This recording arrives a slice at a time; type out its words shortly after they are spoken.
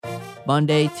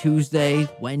Monday, Tuesday,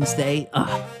 Wednesday.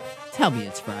 Tell me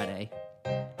it's Friday.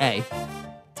 Hey,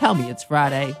 tell me it's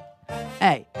Friday.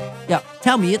 Hey, yo,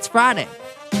 tell me it's Friday.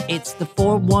 It's the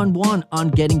 411 on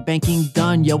getting banking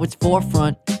done. Yo, it's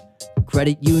 4Front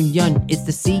Credit Union. It's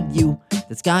the CU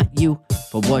that's got you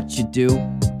for what you do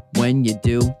when you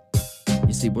do.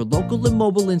 You see, we're local and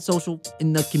mobile and social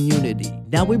in the community.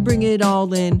 Now we bring it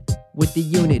all in with the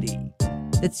unity.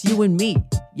 That's you and me,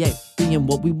 yeah, being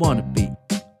what we want to be.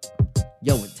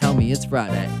 Yo, and tell me it's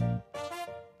Friday.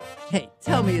 Hey,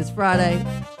 tell me it's Friday.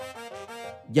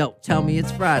 Yo, tell me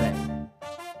it's Friday.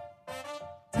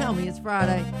 Tell me it's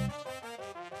Friday.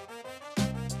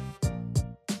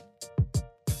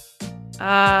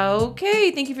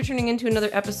 Okay, thank you for tuning in to another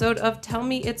episode of Tell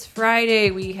Me It's Friday.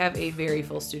 We have a very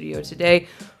full studio today,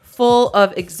 full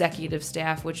of executive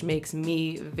staff, which makes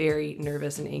me very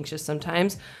nervous and anxious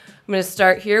sometimes. I'm going to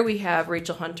start here. We have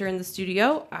Rachel Hunter in the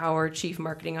studio, our Chief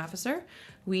Marketing Officer.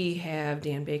 We have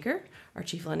Dan Baker, our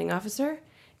Chief Lending Officer,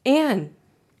 and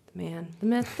the man, the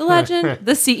myth, the legend,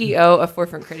 the CEO of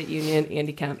 4Front Credit Union,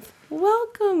 Andy Kempf.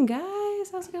 Welcome, guys.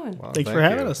 How's it going? Well, Thanks for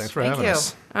having us. Thanks for having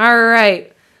us. All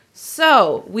right.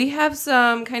 So we have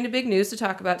some kind of big news to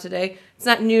talk about today. It's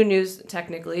not new news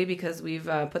technically because we've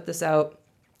put this out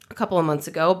a couple of months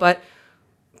ago, but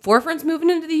 4Front's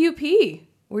moving into the UP.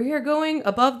 We're here going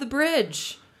above the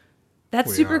bridge.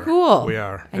 That's super cool. We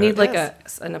are. I need like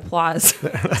an applause.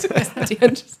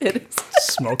 Dan just hit it.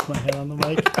 Smoke my head on the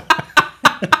mic.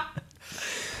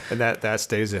 And that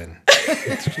stays in.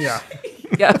 Yeah.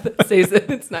 Yeah, that stays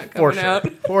in. It's not coming out.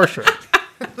 For sure.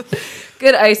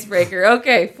 Good icebreaker.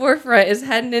 Okay, 4Front is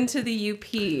heading into the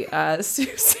UP.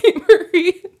 St.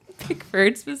 Marie,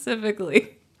 Pickford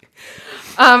specifically.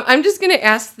 I'm just going to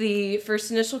ask the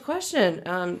first initial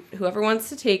question. Whoever wants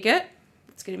to take it,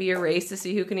 it's going to be a race to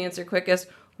see who can answer quickest.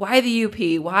 Why the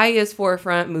UP? Why is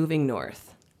 4Front moving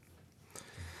north?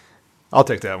 I'll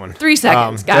take that one. 3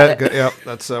 seconds. Got it. Yep.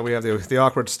 That's we have the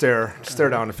awkward stare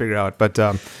down to figure out, but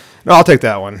no, I'll take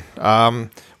that one.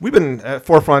 We've been at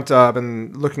 4Front,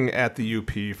 been looking at the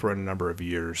UP for a number of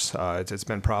years. It's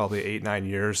been probably 8-9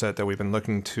 years that we've been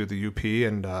looking to the UP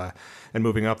and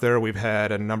moving up there. We've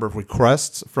had a number of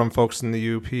requests from folks in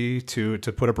the UP to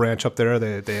put a branch up there.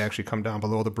 They actually come down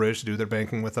below the bridge to do their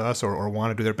banking with us or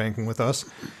want to do their banking with us.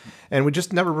 And we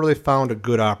just never really found a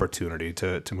good opportunity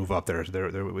to move up there. It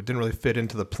didn't really fit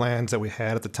into the plans that we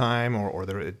had at the time, or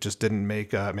it just didn't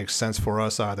make sense for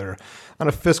us either on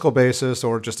a fiscal basis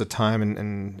or just a time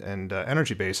and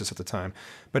energy basis at the time.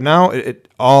 But now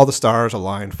all the stars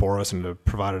aligned for us and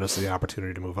provided us the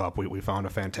opportunity to move up. We found a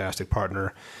fantastic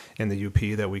partner in the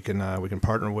UP that we can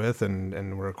partner with,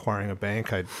 and we're acquiring a bank.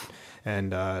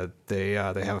 They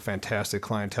have a fantastic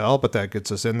clientele, but that gets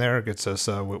us in there, gets us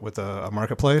with a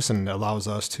marketplace, and allows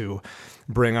us to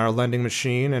bring our lending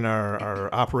machine and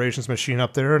our operations machine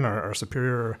up there, and our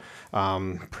superior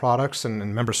products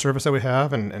and member service that we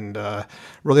have, and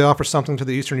really offer something to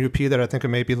the Eastern UP that I think it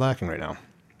may be lacking right now.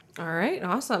 All right,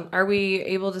 awesome. Are we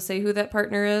able to say who that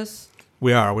partner is?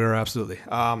 We are absolutely.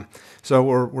 So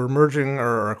we're merging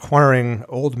or acquiring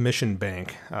Old Mission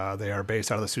Bank. They are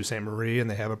based out of the Sault Ste. Marie, and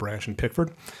they have a branch in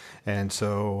Pickford. And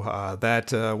so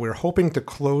we're hoping to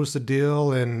close the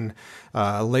deal in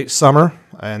late summer,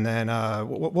 and then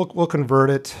we'll convert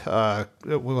it.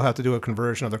 We'll have to do a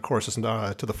conversion of their core system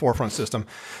to the 4Front system.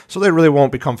 So they really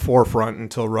won't become 4Front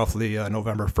until roughly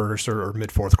November 1st or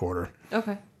mid fourth quarter.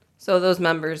 Okay. So those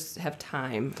members have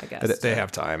time, I guess. They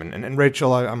have time. And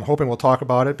Rachel, I'm hoping we'll talk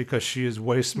about it because she is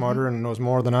way smarter and knows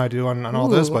more than I do on all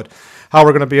this. But how we're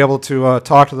going to be able to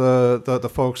talk to the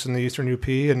folks in the Eastern UP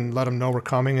and let them know we're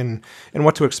coming and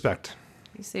what to expect.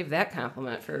 You saved that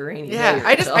compliment for a rainy day. Yeah,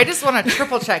 I just want to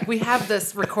triple check. We have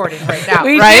this recording right now,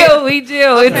 we right? We do.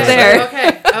 Okay. It's there.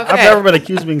 Okay. I've never been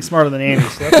accused of being smarter than Andy,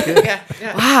 so that's good.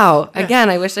 Yeah. Wow.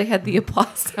 Again, I wish I had the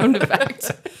applause sound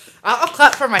effect. I'll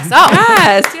clap for myself.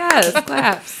 Yes,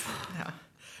 claps.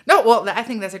 No, well, I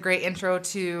think that's a great intro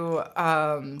to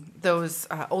those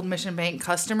Old Mission Bank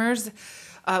customers.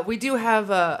 We do have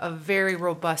a very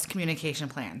robust communication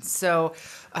plan. So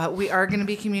we are going to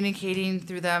be communicating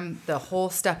through them the whole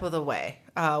step of the way.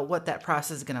 What that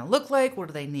process is going to look like, what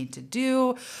do they need to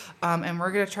do, and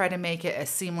we're going to try to make it as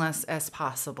seamless as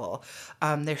possible.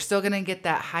 They're still going to get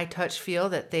that high-touch feel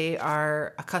that they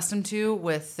are accustomed to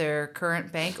with their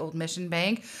current bank, Old Mission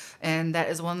Bank, and that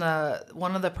is one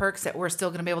of the perks that we're still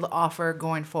going to be able to offer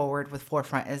going forward with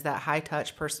 4Front is that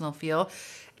high-touch personal feel.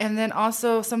 And then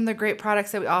also some of the great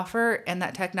products that we offer and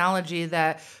that technology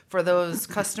that for those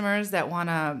customers that want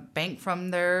to bank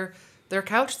from their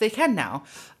couch, they can now.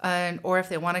 Or if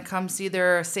they want to come see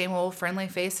their same old friendly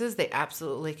faces, they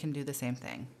absolutely can do the same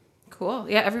thing. Cool.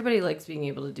 Yeah, everybody likes being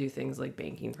able to do things like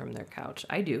banking from their couch.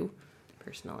 I do,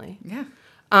 personally. Yeah.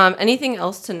 Anything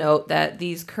else to note that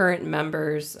these current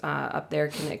members up there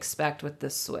can expect with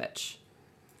this switch?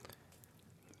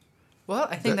 Well,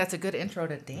 I think that's a good intro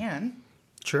to Dan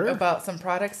Sure. about some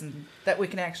products that we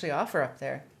can actually offer up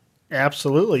there.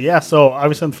 Absolutely, yeah. So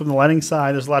obviously from the lending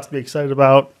side, there's a lot to be excited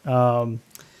about. To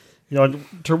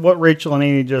what Rachel and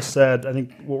Amy just said, I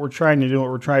think what we're trying to do,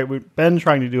 we've been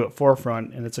trying to do at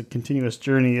 4Front, and it's a continuous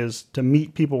journey, is to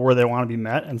meet people where they want to be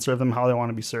met and serve them how they want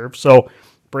to be served. So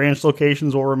branch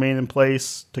locations will remain in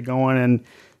place to go in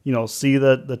and see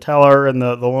the teller and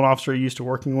the loan officer you're used to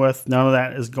working with. None of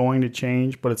that is going to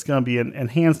change, but it's going to be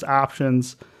enhanced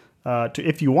options to,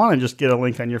 if you want to just get a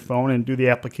link on your phone and do the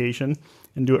application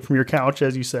and do it from your couch,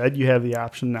 as you said, you have the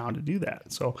option now to do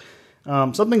that. So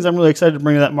some things I'm really excited to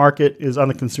bring to that market is on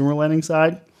the consumer lending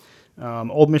side.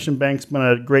 Old Mission Bank's been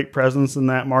a great presence in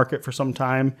that market for some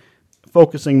time,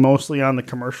 focusing mostly on the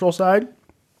commercial side.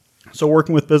 So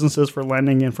working with businesses for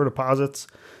lending and for deposits.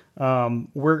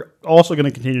 We're also going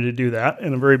to continue to do that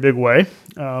in a very big way,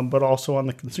 but also on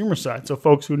the consumer side. So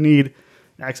folks who need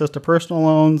access to personal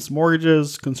loans,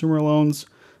 mortgages, consumer loans,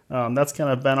 that's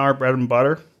kind of been our bread and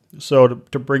butter. So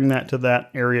to bring that to that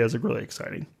area is really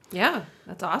exciting. Yeah,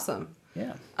 that's awesome.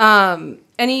 Yeah.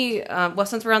 Well,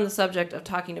 since we're on the subject of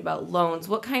talking about loans,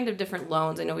 what kind of different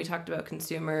loans? I know we talked about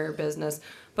consumer, business,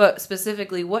 but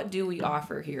specifically, what do we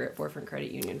offer here at 4Front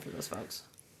Credit Union for those folks?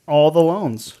 All the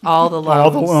loans. All the loans.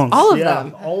 All the loans. All of Yeah,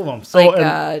 them. all of them. So,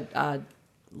 Like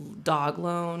dog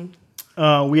loan.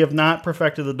 we have not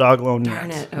perfected the dog loan Darn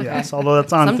yet. it, okay. Yes, although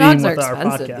that's on Some theme dogs are with our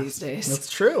expensive podcast. these days. That's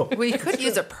true. Well, you could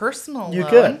use a personal You loan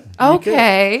could. You could.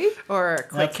 Okay. or a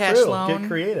quick That's cash true. loan. Get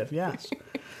creative, yes.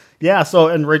 Yeah, so,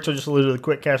 and Rachel just alluded to the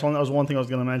quick cash loan. That was one thing I was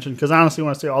going to mention, because honestly,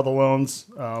 when I say all the loans,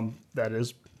 that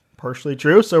is partially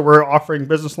true. So we're offering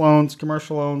business loans,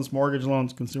 commercial loans, mortgage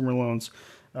loans, consumer loans.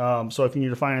 So if you need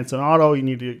to finance an auto, you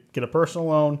need to get a personal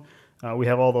loan. We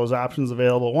have all those options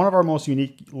available. One of our most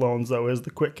unique loans, though, is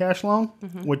the quick cash loan,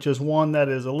 which is one that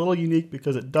is a little unique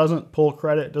because it doesn't pull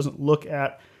credit. It doesn't look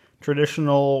at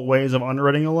traditional ways of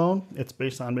underwriting a loan. It's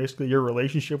based on basically your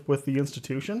relationship with the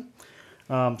institution.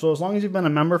 So as long as you've been a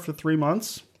member for 3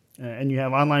 months and you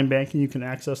have online banking, you can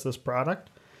access this product.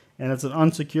 And it's an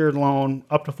unsecured loan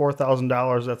up to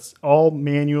 $4,000. That's all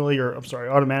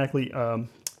automatically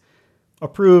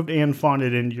approved and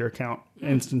funded into your account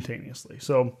instantaneously.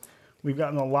 So we've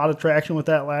gotten a lot of traction with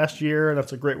that last year, and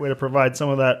that's a great way to provide some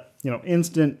of that,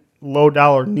 instant low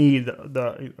dollar need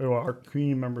that our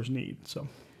community members need. So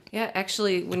Yeah,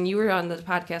 actually, when you were on the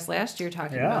podcast last year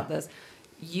talking about this,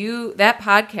 that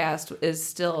podcast is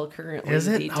still currently Is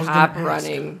it? the I was top gonna ask.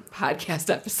 running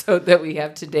podcast episode that we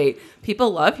have to date. People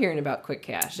love hearing about Quick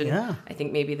Cash, and Yeah. I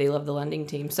think maybe they love the lending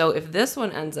team. So if this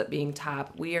one ends up being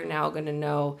top, we are now going to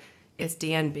know it's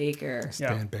Dan Baker.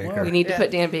 Dan Baker. Well, We need to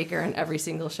put Dan Baker on every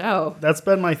single show. that's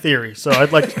been my theory, so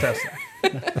I'd like to test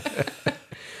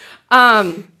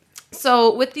that.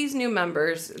 So with these new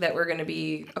members that we're going to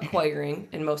be acquiring,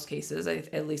 in most cases,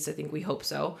 at least I think we hope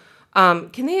so,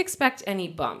 can they expect any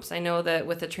bumps? I know that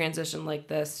with a transition like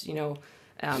this,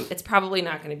 it's probably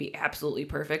not going to be absolutely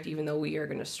perfect, even though we are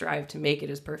going to strive to make it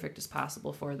as perfect as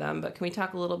possible for them. But can we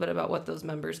talk a little bit about what those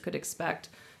members could expect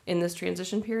in this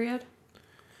transition period?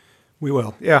 We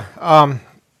will, yeah.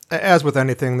 As with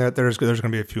anything, that there's going to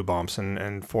be a few bumps, and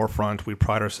 4Front, we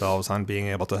pride ourselves on being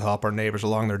able to help our neighbors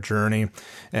along their journey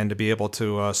and to be able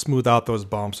to smooth out those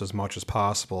bumps as much as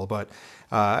possible. But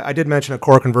I did mention a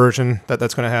core conversion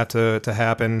that's going to have to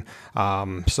happen.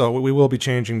 So we will be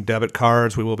changing debit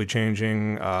cards. We will be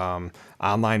changing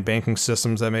online banking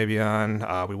systems that may be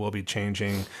on. We will be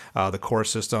changing the core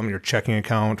system. Your checking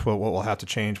account will have to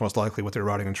change most likely with your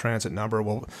routing and transit number.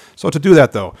 So to do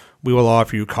that, though, we will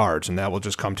offer you cards, and that will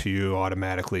just come to you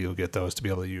automatically. You'll get those to be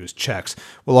able to use checks.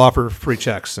 We'll offer free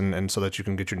checks, and so that you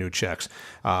can get your new checks.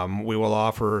 We will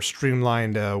offer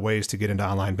streamlined ways to get into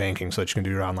online banking so that you can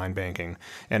do your online banking.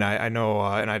 And I know,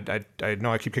 I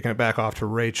know I keep kicking it back off to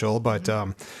Rachel, but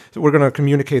so we're going to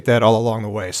communicate that all along the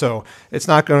way. So it's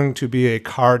not going to be a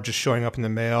card just showing up in the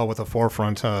mail with a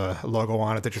 4Front logo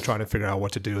on it that you're trying to figure out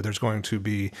what to do. There's going to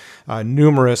be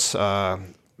numerous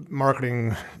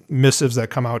marketing missives that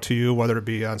come out to you, whether it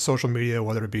be on social media,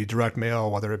 whether it be direct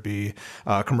mail, whether it be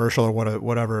commercial, or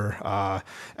whatever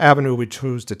avenue we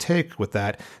choose to take with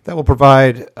that will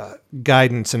provide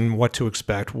guidance in what to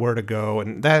expect, where to go,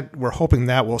 and that we're hoping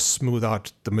that will smooth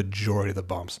out the majority of the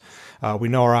bumps. We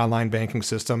know our online banking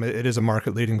system, it is a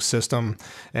market-leading system,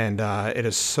 and it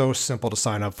is so simple to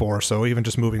sign up for. So even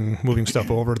just moving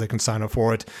stuff over, they can sign up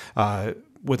for it.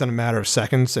 within a matter of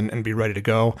seconds and be ready to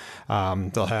go.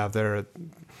 They'll have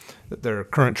their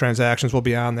current transactions will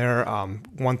be on there.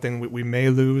 One thing we may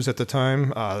lose at the time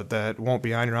that won't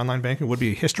be on your online banking would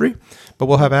be history, but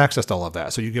we'll have access to all of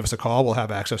that. So you give us a call, we'll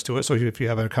have access to it. So if you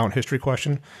have an account history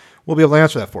question, we'll be able to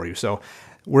answer that for you. So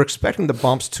we're expecting the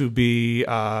bumps to be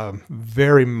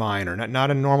very minor,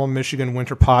 not a normal Michigan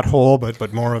winter pothole,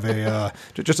 but more of a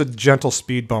just a gentle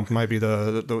speed bump might be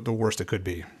the worst it could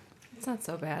be. It's not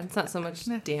so bad. It's not so much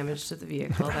damage to the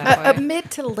vehicle that A way. mid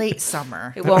to late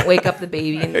summer. It won't wake up the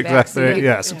baby in the Exactly. backseat.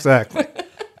 Yes, exactly.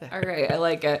 All right, I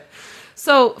like it.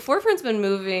 So 4Front's been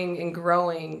moving and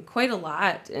growing quite a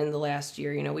lot in the last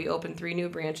year. You know, we opened 3 new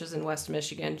branches in West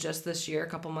Michigan just this year, a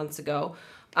couple months ago.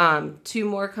 2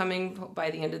 more coming by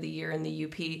the end of the year in the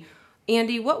UP.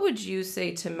 Andy, what would you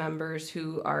say to members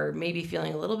who are maybe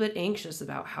feeling a little bit anxious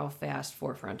about how fast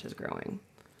 4Front is growing?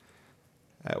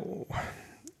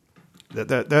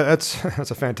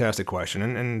 That's a fantastic question,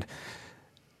 and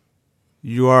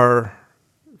you are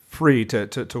free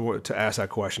to ask that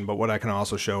question. But what I can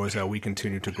also show is that we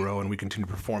continue to grow and we continue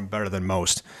to perform better than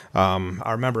most.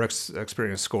 Our member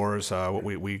experience scores.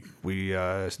 We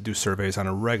do surveys on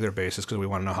a regular basis because we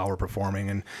want to know how we're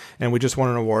performing, and we just won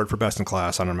an award for best in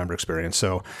class on our member experience.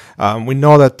 So we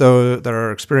know that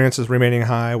our experience is remaining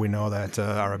high. We know that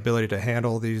our ability to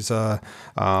handle these.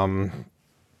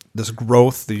 This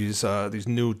growth, these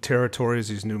new territories,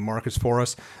 these new markets for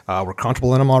us, we're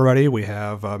comfortable in them already. We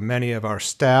have many of our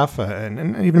staff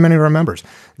and even many of our members.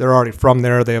 They're already from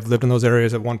there. They have lived in those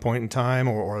areas at one point in time,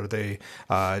 or they,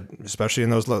 especially in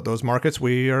those markets,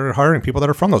 we are hiring people that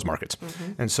are from those markets.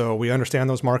 Mm-hmm. And so we understand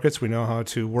those markets. We know how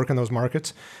to work in those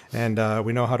markets, and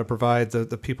we know how to provide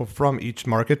the people from each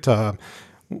market.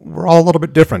 We're all a little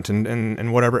bit different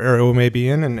in whatever area we may be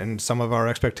in, and some of our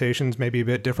expectations may be a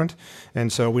bit different. And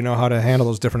so we know how to handle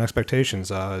those different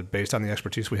expectations based on the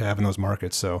expertise we have in those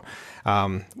markets. So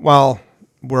while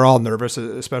we're all nervous,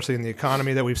 especially in the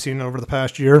economy that we've seen over the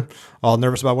past year, all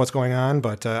nervous about what's going on,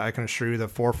 but I can assure you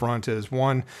that 4Front is,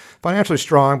 1, financially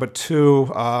strong, but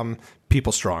 2,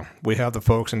 people strong. We have the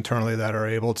folks internally that are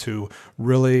able to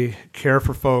really care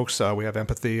for folks. We have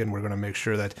empathy, and we're going to make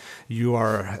sure that you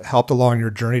are helped along your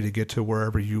journey to get to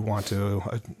wherever you want to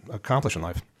accomplish in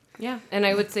life. Yeah, and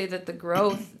I would say that the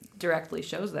growth directly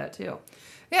shows that too.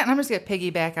 Yeah, and I'm just going to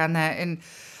piggyback on that.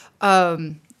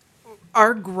 And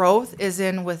our growth is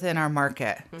within our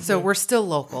market. Mm-hmm. So we're still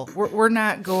local. We're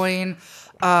not going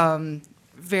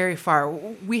very far.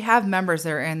 We have members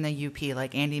that are in the UP,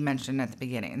 like Andy mentioned at the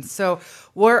beginning. So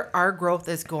where our growth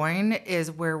is going is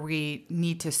where we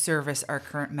need to service our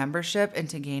current membership and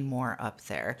to gain more up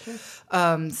there.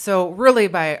 Sure. So really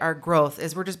by our growth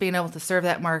is we're just being able to serve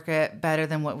that market better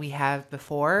than what we have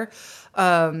before.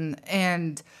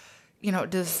 And you know,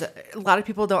 a lot of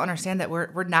people don't understand that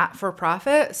we're not for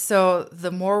profit. So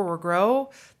the more we grow,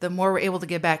 the more we're able to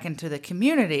get back into the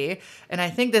community. And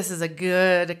I think this is a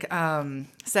good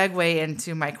segue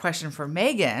into my question for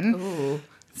Megan. Ooh.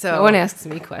 So no one asks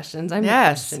me questions. I'm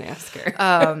yes. the question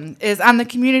asker. Is on the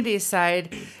community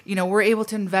side, you know, we're able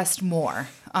to invest more.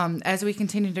 As we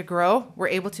continue to grow, we're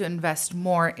able to invest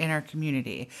more in our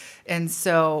community. And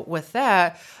so with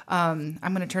that, I'm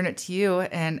going to turn it to you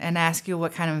and ask you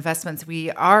what kind of investments we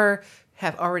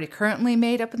have already currently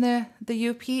made up in the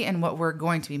UP and what we're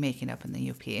going to be making up in the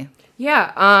UP.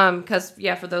 Yeah, because,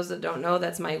 for those that don't know,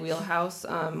 that's my wheelhouse,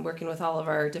 working with all of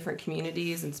our different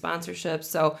communities and sponsorships.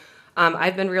 So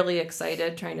I've been really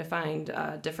excited trying to find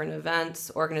different events,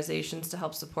 organizations to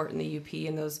help support in the UP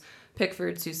in those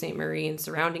Pickford, Sault Ste. Marie, and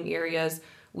surrounding areas.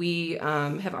 We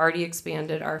have already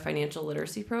expanded our financial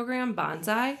literacy program,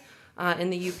 Bonsai, in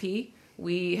the UP.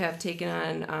 We have taken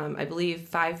on, I believe,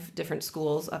 5 different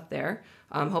schools up there,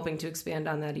 hoping to expand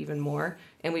on that even more.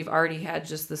 And we've already had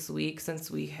just this week,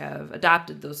 since we have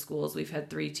adopted those schools, we've had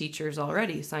 3 teachers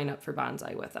already sign up for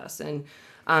Bonsai with us. And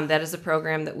that is a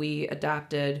program that we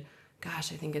adopted, I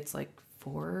think it's like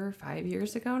 4 or 5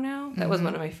 years ago now. That was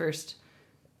one of my first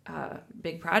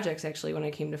big projects, actually, when I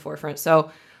came to 4Front.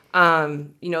 So,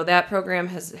 that program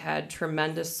has had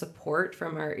tremendous support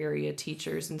from our area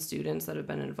teachers and students that have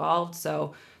been involved.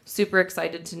 So super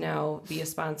excited to now be a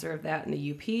sponsor of that in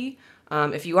the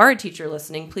UP. If you are a teacher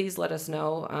listening, please let us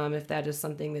know if that is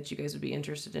something that you guys would be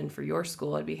interested in for your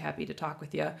school. I'd be happy to talk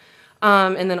with you.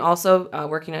 And then also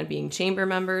working on being chamber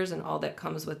members and all that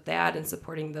comes with that, and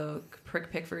supporting the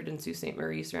Pickford and Sault Ste.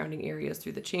 Marie surrounding areas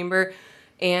through the chamber.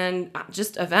 and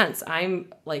just events.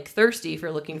 I'm like thirsty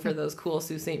for looking for those cool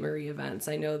Sault Ste. Marie events.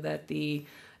 I know that the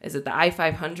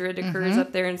I-500 occurs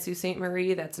up there in Sault Ste.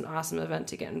 Marie. That's an awesome event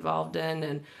to get involved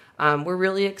in. And we're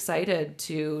really excited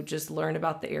to just learn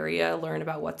about the area, learn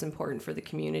about what's important for the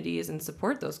communities, and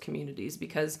support those communities,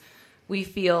 because we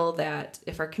feel that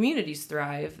if our communities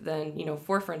thrive, then,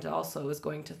 4Front also is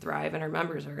going to thrive and our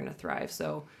members are going to thrive.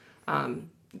 So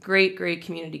great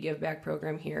community give back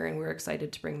program here, and we're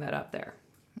excited to bring that up there.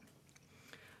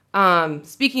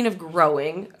 Speaking of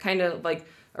growing, kind of like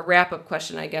a wrap-up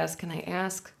question, I guess, can I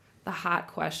ask the hot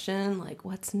question, like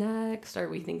what's next? Are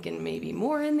we thinking maybe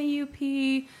more in the UP?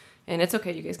 And it's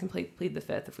okay, you guys can plead the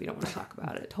fifth if we don't want to talk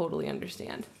about it. Totally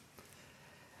understand.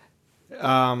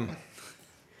 We're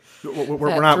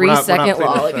not 3-second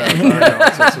law again.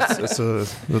 It's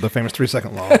the famous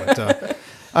 3-second law. But,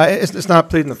 it's not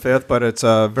pleading the fifth, but it's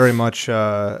very much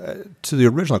to the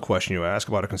original question you asked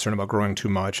about a concern about growing too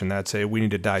much, and that's we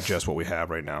need to digest what we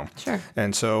have right now. Sure.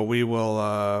 And so we will.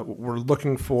 We're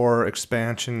looking for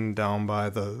expansion down by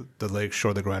the lake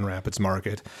shore, the Grand Rapids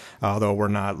market, although we're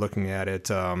not looking at it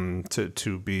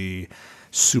to be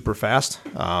super fast.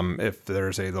 If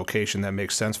there's a location that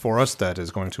makes sense for us that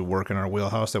is going to work in our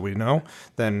wheelhouse that we know,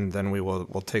 then we'll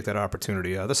take that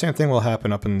opportunity. The same thing will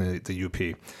happen up in the UP.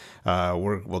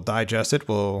 We'll digest it.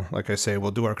 We'll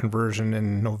do our conversion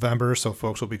in November, so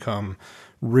folks will become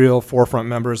real 4Front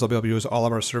members. They'll be able to use all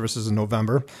of our services in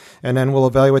November, and then we'll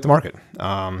evaluate the market.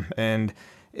 And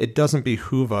it doesn't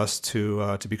behoove us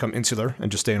to become insular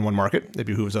and just stay in one market. It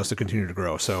behooves us to continue to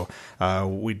grow. So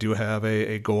we do have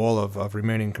a goal of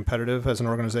remaining competitive as an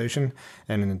organization.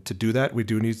 And to do that, we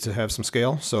do need to have some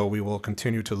scale. So we will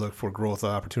continue to look for growth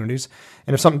opportunities.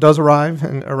 And if something does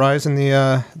arise in the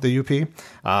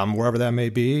UP, wherever that may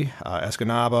be,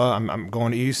 Escanaba, I'm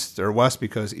going east or west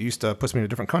because east puts me in a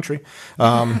different country.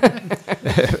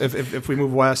 If we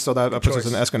move west, so that puts us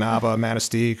in Escanaba,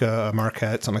 Manistee,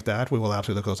 Marquette, something like that, we will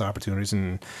absolutely look at those opportunities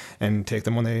and take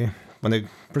them when they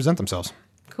present themselves.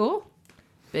 Cool.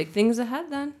 Big things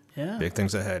ahead then. Yeah. Big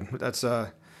things ahead. That's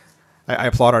I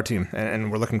applaud our team,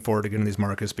 and we're looking forward to getting these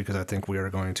markets because I think we are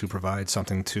going to provide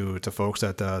something to folks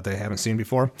that they haven't seen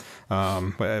before,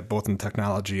 both in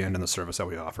technology and in the service that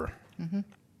we offer. Mm-hmm.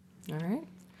 All right.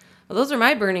 Well, those are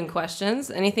my burning questions.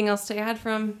 Anything else to add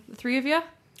from the three of you?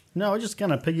 No, just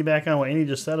kind of piggyback on what Andy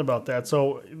just said about that.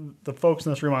 So the folks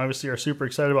in this room obviously are super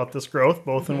excited about this growth,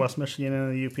 both in West Michigan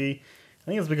and in the UP. I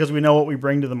think it's because we know what we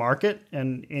bring to the market,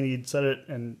 and Andy said it,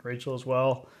 and Rachel as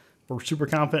well. We're super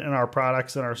confident in our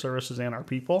products and our services and our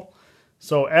people.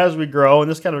 So as we grow,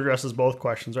 and this kind of addresses both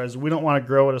questions, right? We don't want to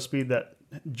grow at a speed that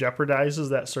jeopardizes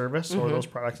that service or those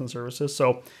products and services.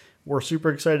 So we're super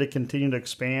excited to continue to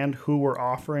expand who we're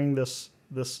offering this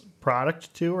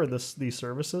product to or these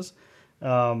services.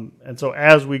 And so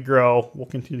as we grow, we'll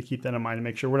continue to keep that in mind and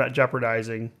make sure we're not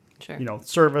jeopardizing,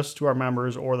 service to our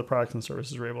members or the products and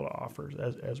services we're able to offer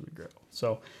as we grow.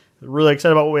 So really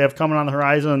excited about what we have coming on the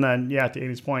horizon. And then, to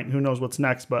Andy's point, who knows what's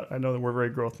next, but I know that we're very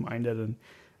growth minded, and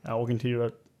we'll continue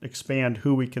to expand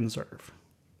who we can serve.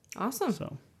 Awesome.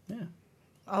 So, yeah.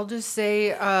 I'll just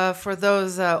say for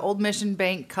those Old Mission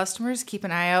Bank customers, keep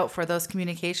an eye out for those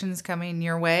communications coming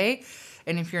your way.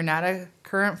 And if you're not a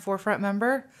current 4Front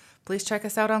member, please check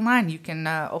us out online. You can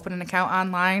open an account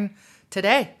online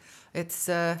today. It's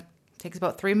takes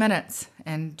about 3 minutes,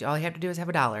 and all you have to do is have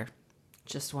 $1.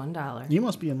 Just $1. You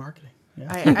must be in marketing. Yeah.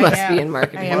 I must be in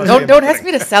marketing. Don't ask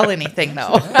me to sell anything,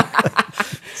 though.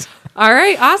 All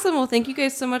right, awesome. Well, thank you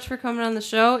guys so much for coming on the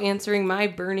show, answering my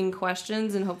burning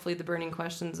questions, and hopefully the burning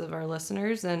questions of our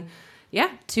listeners. And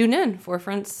tune in.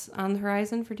 4Front's on the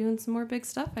horizon for doing some more big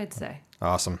stuff, I'd say.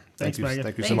 Awesome. Thanks, Megan.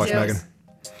 Thank you so much, Megan.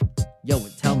 Yo,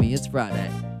 and tell me it's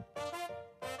Friday.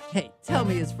 Hey, tell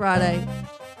me it's Friday.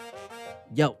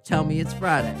 Yo, tell me it's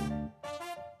Friday.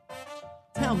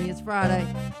 Tell me it's Friday.